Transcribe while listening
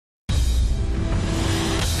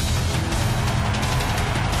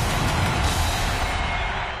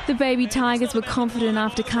The baby Tigers were confident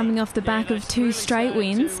after coming off the back of 2 straight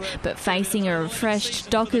wins, but facing a refreshed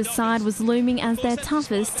Dockers side was looming as their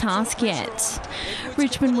toughest task yet.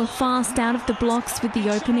 Richmond were fast out of the blocks with the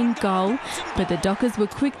opening goal, but the Dockers were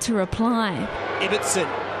quick to reply. Ibbotson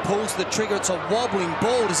pulls the trigger. It's a wobbling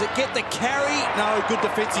ball. Does it get the carry? No, good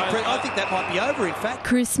defensive press. I think that might be over, in fact.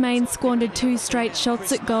 Chris Mayne squandered 2 straight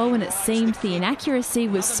shots at goal, and it seemed the inaccuracy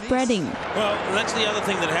was spreading. Well, that's the other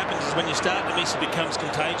thing that happens is when you start to miss, it becomes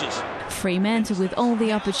contagious. Fremantle with all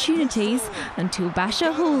the opportunities until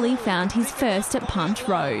Basher Hooley found his first at Punt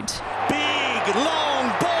Road. Big, long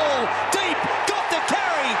ball, deep, got the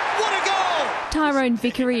carry. What a goal! Tyrone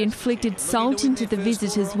Vickery inflicted salt into the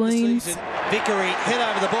visitors' wounds. Vickery head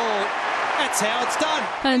over the ball. That's how it's done.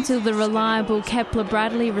 Until the reliable Kepler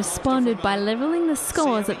Bradley responded by levelling the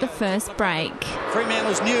scores at the first break.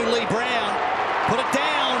 Fremantle's new Lee Brown put it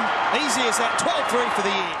down. Easy as that, 12-3 for the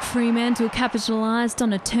year. Fremantle capitalised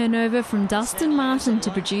on a turnover from Dustin Martin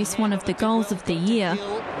to produce one of the goals of the year.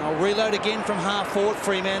 They'll reload again from half forward,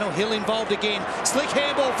 Fremantle. Hill involved again. Slick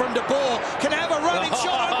handball from De Boer. Can have a running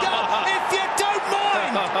shot on goal if you don't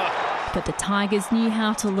mind. But the Tigers knew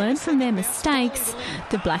how to learn from their mistakes,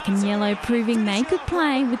 the black and yellow proving they could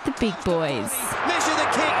play with the big boys. Measure the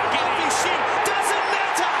kick, off his shin, doesn't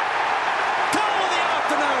matter! Goal of the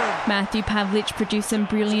afternoon! Matthew Pavlich produced some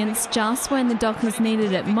brilliance just when the Dockers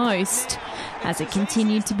needed it most, as it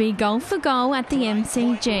continued to be goal for goal at the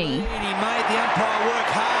MCG. He made the umpire work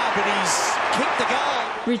hard, but he's kicked the goal.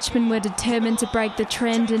 Richmond were determined to break the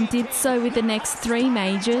trend and did so with the next 3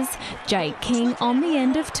 majors, Jake King on the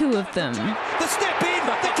end of 2 of them. The step in,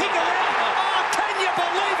 the kick around. Oh, can you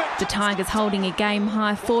believe it? The Tigers holding a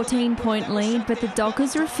game-high 14-point lead, but the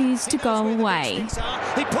Dockers refused to go away.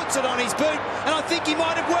 He puts it on his boot, and I think he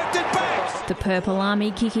might have worked it back. The Purple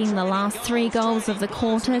Army kicking the last 3 goals of the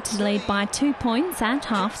quarter to lead by 2 points at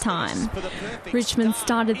half-time. Richmond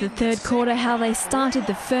started the third quarter how they started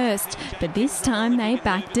the first, but this time they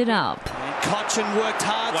backed it up. Cochin worked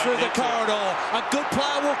hard through the corridor. A good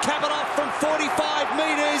player will cap it off from 45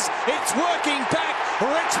 metres. It's working back.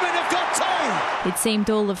 Richmond have got 2. It seemed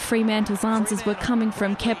all of Fremantle's answers were coming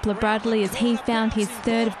from Kepler Bradley as he found his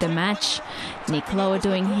 3rd of the match. Nick Lower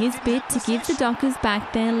doing his bit to give the Dockers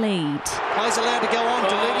back their lead. He's allowed to go on.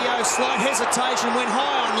 Delidio, slight hesitation, went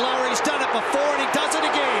high on Lower. He's done it before and he does it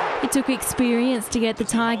again. It took experience to get the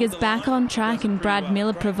Tigers back on track, and Brad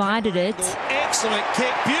Miller provided it. Excellent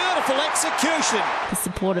kick, beautiful execution. The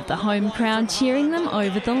support of the home crowd cheering them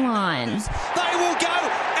over the line. They will go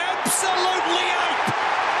absolutely ape,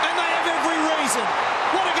 and they have every reason.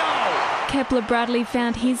 What a goal! Kepler Bradley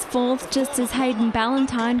found his 4th just as Hayden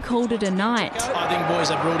Ballantyne called it a night. I think boys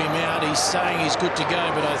have ruled him out. He's saying he's good to go,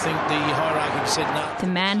 but I think the hierarchy said no. The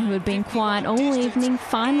man who had been quiet all evening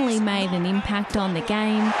finally made an impact on the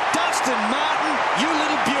game. Dustin Martin, you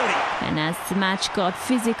little beauty. And as the match got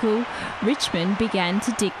physical, Richmond began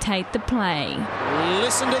to dictate the play.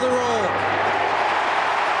 Listen to the roar.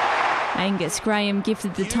 Angus Graham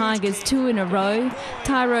gifted the Tigers 2 in a row,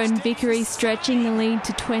 Tyrone Vickery stretching the lead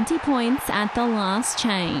to 20 points at the last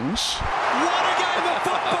change. What a game of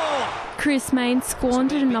football! Chris Mayne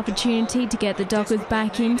squandered an opportunity to get the Dockers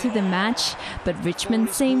back into the match, but Richmond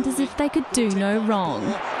seemed as if they could do no wrong.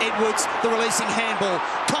 Edwards, the releasing handball.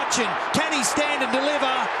 Cochin, can he stand and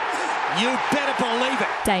deliver? You better believe it.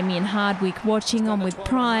 Damien Hardwick watching on with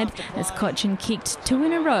pride as Cochin kicked 2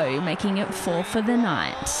 in a row, making it 4 for the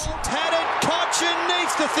night. Tatted Cochin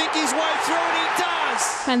needs to think his way through, and he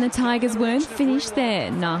does. And the Tigers weren't finished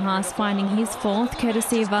there. Nahas finding his 4th,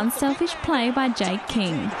 courtesy of unselfish play by Jake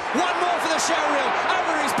King. One more for the showreel,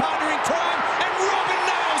 over his partner in crime, and Robin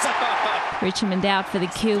nails it. Richmond out for the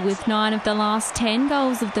kill with 9 of the last 10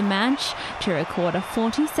 goals of the match to record a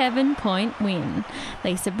 47-point win.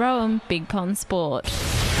 Lisa Broham, Big Pond Sport.